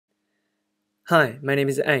Hi, my name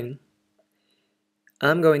is Ang.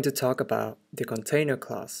 I'm going to talk about the container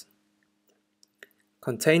class.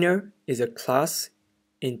 Container is a class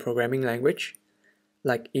in programming language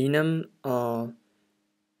like enum or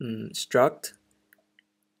struct.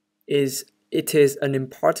 It is an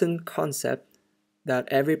important concept that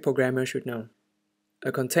every programmer should know.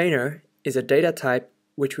 A container is a data type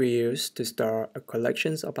which we use to store a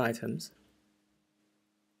collection of items.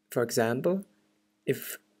 For example,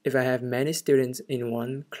 if I have many students in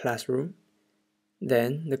one classroom,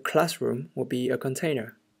 then the classroom will be a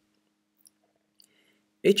container.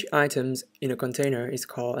 Each item in a container is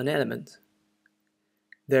called an element.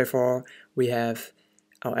 Therefore, we have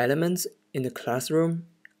our elements in the classroom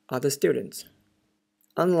are the students.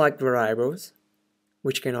 Unlike variables,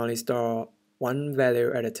 which can only store one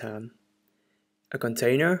value at a time, a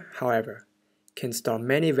container, however, can store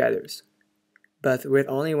many values, but with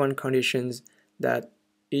only one condition, that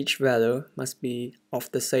each value must be of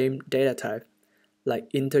the same data type, like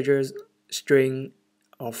integers, string,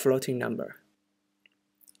 or floating number.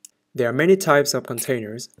 There are many types of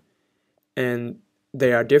containers, and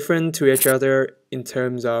they are different to each other in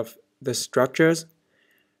terms of the structures,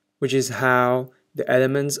 which is how the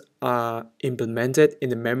elements are implemented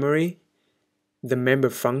in the memory, the member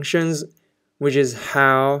functions, which is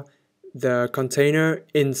how the container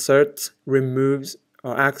inserts, removes,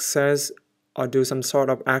 or access, or do some sort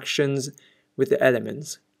of actions with the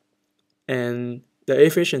elements. And the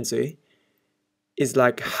efficiency is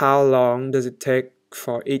like how long does it take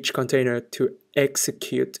for each container to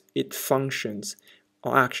execute its functions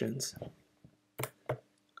or actions.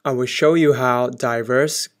 I will show you how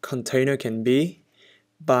diverse container can be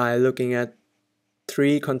by looking at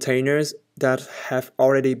 3 containers that have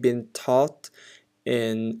already been taught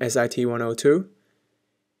in SIT 102.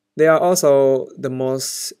 They are also the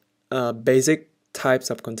most basic types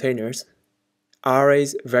of containers: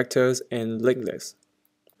 arrays, vectors, and linked lists.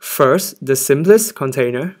 First, the simplest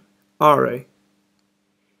container, array.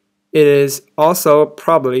 It is also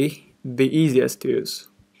probably the easiest to use.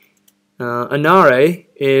 An array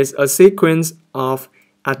is a sequence of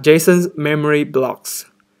adjacent memory blocks,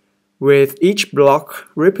 with each block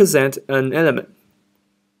represent an element.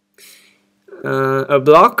 A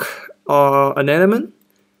block or an element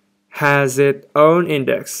has its own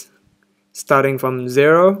index, starting from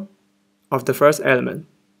 0 of the first element.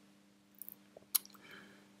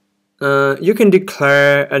 You can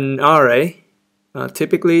declare an array,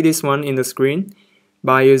 typically this one in the screen,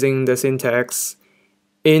 by using the syntax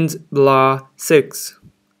int blah 6,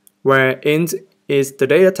 where int is the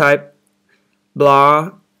data type,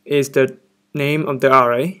 blah is the name of the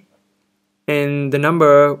array, and the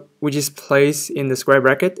number which is placed in the square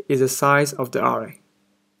bracket is the size of the array.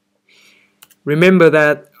 Remember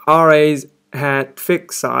that arrays had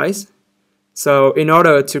fixed size, so in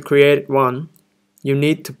order to create one, you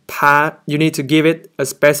need to give it a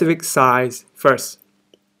specific size first.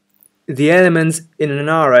 The elements in an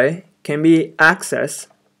array can be accessed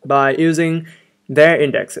by using their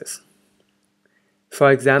indexes.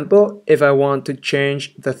 For example, if I want to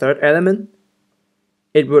change the third element,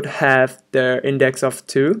 it would have the index of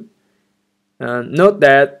 2. Note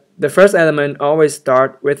that the first element always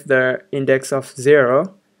starts with the index of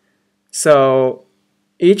 0, so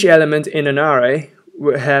each element in an array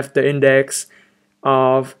will have the index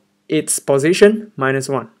of its position minus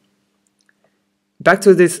 1. Back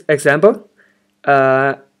to this example,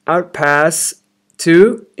 I'll pass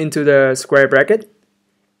 2 into the square bracket,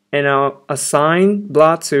 and I'll assign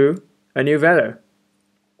blah2 a new value.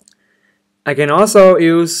 I can also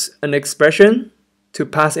use an expression to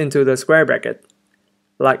pass into the square bracket,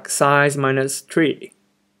 like size minus 3.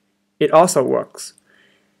 It also works.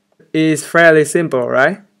 It is fairly simple,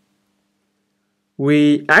 right?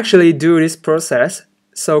 We actually do this process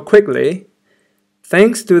so quickly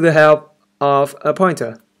thanks to the help of a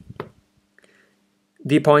pointer.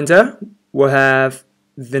 The pointer will have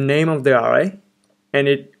the name of the array, and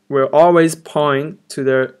it will always point to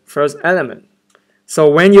the first element. So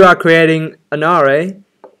when you are creating an array,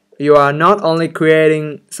 you are not only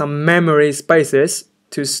creating some memory spaces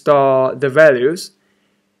to store the values,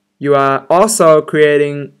 you are also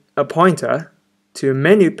creating a pointer to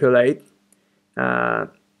manipulate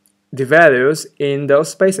the values in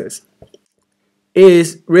those spaces. It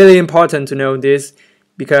is really important to know this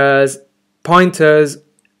because pointers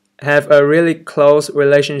have a really close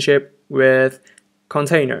relationship with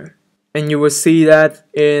container, and you will see that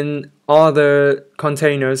in other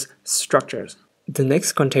containers structures. The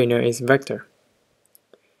next container is vector.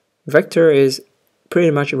 Vector is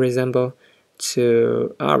pretty much resemble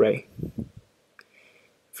to array.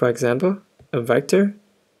 For example, a vector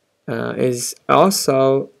is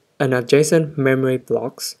also an adjacent memory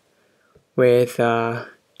blocks with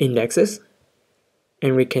indexes,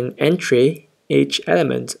 and we can entry each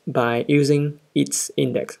element by using its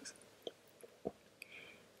indexes.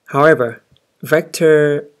 However,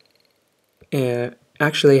 vector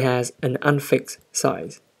actually has an unfixed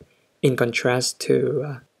size in contrast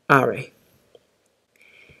to array.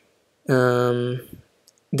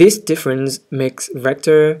 This difference makes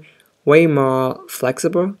vector way more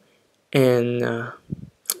flexible and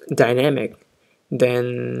dynamic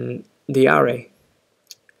than the array.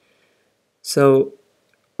 So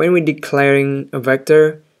when we're declaring a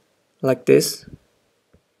vector like this,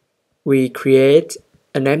 we create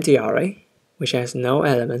an empty array which has no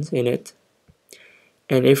elements in it.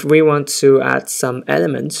 And if we want to add some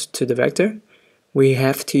elements to the vector, we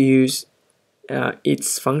have to use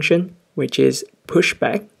its function, which is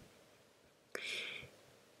pushback,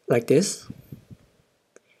 like this.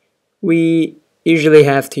 We usually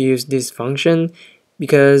have to use this function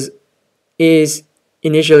because it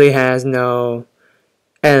initially has no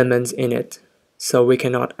elements in it, so we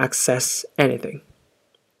cannot access anything.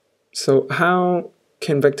 So how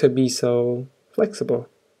can vector be so flexible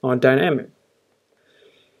or dynamic?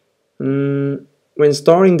 When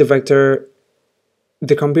storing the vector,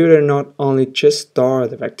 the computer not only just stores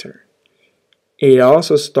the vector, it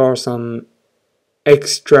also stores some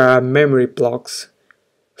extra memory blocks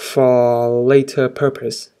for later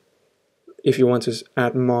purpose. If you want to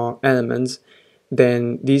add more elements,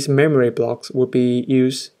 then these memory blocks will be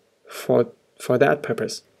used for that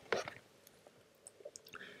purpose.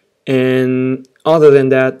 And other than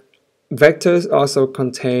that, vectors also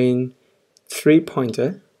contain 3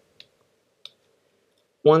 pointers.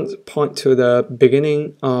 One point to the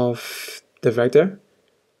beginning of the vector,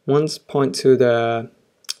 one point to the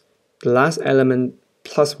last element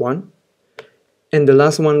plus 1, and the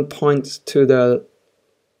last one points to the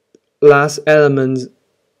last element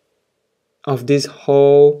of this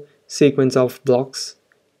whole sequence of blocks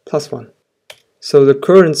plus 1. So the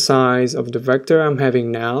current size of the vector I'm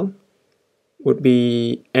having now would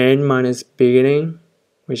be n minus beginning,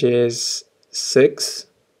 which is 6.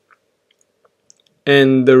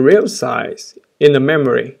 And the real size in the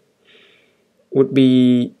memory would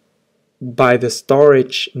be by the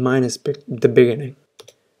storage minus the beginning.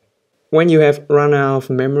 When you have run out of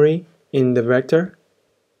memory in the vector,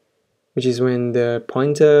 which is when the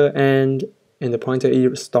pointer end and the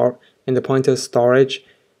pointer start and the pointer storage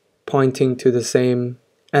pointing to the same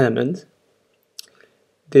element,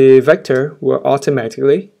 the vector will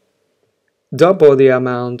automatically double the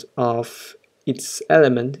amount of its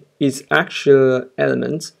actual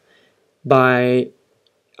elements, by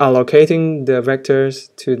allocating the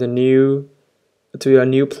vectors to a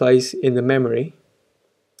new place in the memory,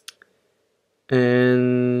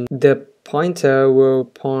 and the pointer will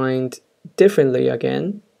point differently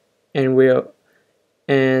again, and we'll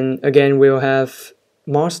have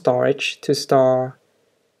more storage to store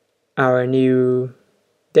our new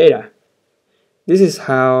data. This is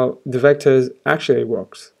how the vectors actually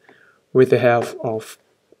works, with the help of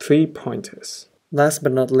 3 pointers. Last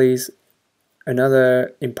but not least,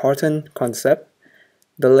 another important concept,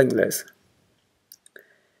 the linked list.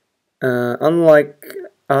 Unlike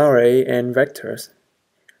array and vectors,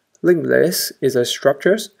 linked list is a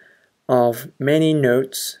structure of many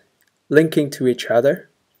nodes linking to each other,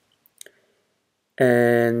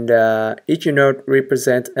 and each node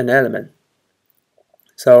represents an element.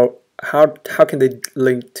 So how can they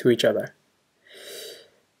link to each other?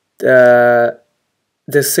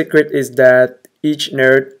 The secret is that each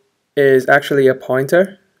node is actually a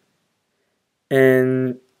pointer,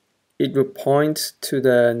 and it will point to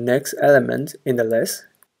the next element in the list,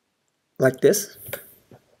 like this.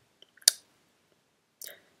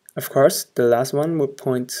 Of course, the last one would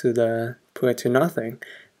point to nothing,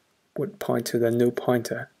 would point to the new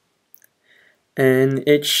pointer. And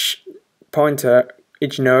each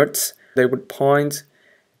nodes, they would point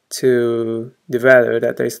to the value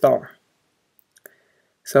that they store.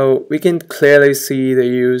 So we can clearly see the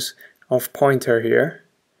use of pointer here.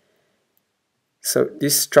 So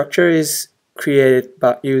this structure is created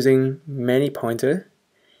by using many pointers,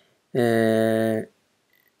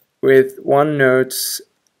 with one node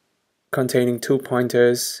containing 2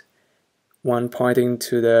 pointers, one pointing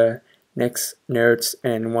to the next nodes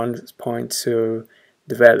and one point to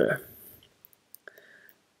the value.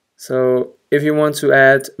 So if you want to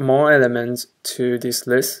add more elements to this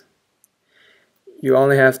list, you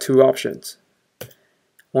only have 2 options.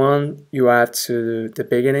 One, you add to the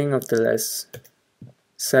beginning of the list.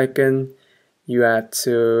 Second, you add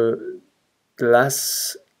to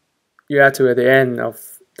at the end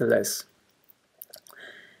of the list.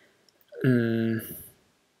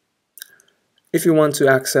 If you want to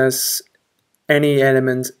access any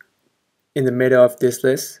element in the middle of this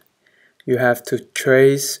list, you have to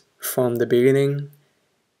trace from the beginning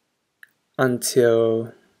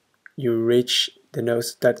until you reach the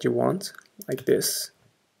nodes that you want, like this.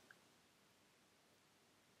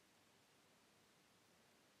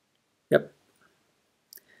 Yep.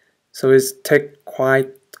 So it takes quite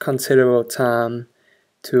considerable time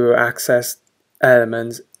to access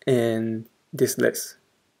elements in this list.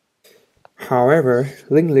 However,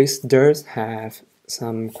 linked list does have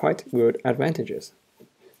some quite good advantages.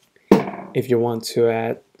 If you want to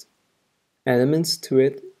add elements to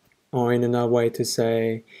it, or in another way to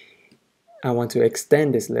say, I want to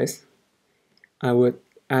extend this list, I would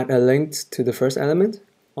add a link to the first element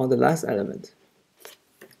or the last element.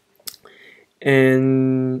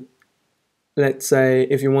 And let's say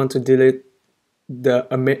if you want to delete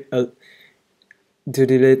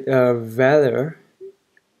a value,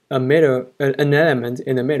 an element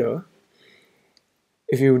in the middle,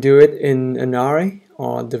 if you do it in an array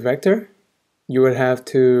or the vector, you would have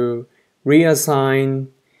to reassign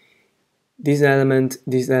this element,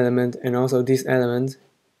 and also this element,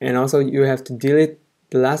 and also you have to delete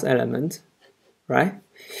the last element, right?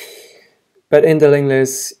 But in the linked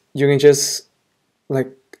list, you can just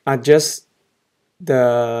like adjust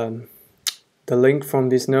the link from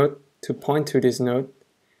this node to point to this node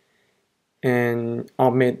and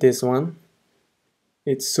omit this one.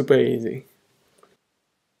 It's super easy.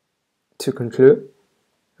 To conclude,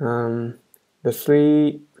 the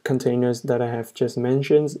three containers that I have just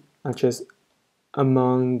mentioned are just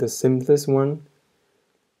among the simplest one.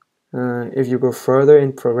 If you go further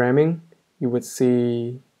in programming, you would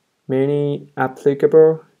see many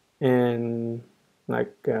applicable and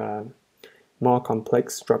more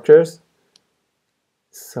complex structures.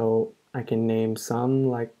 So I can name some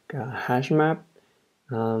like hash map,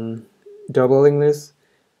 double linked list,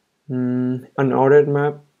 unordered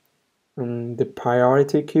map, the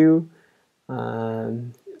priority queue,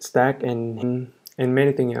 stack, and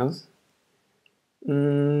many else.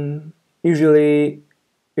 Usually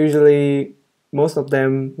most of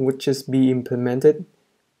them would just be implemented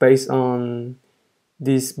based on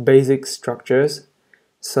these basic structures.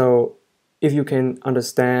 So if you can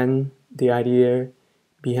understand the idea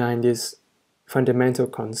behind this fundamental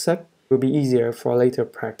concept, it will be easier for later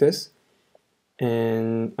practice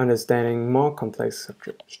and understanding more complex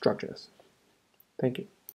structures. Thank you.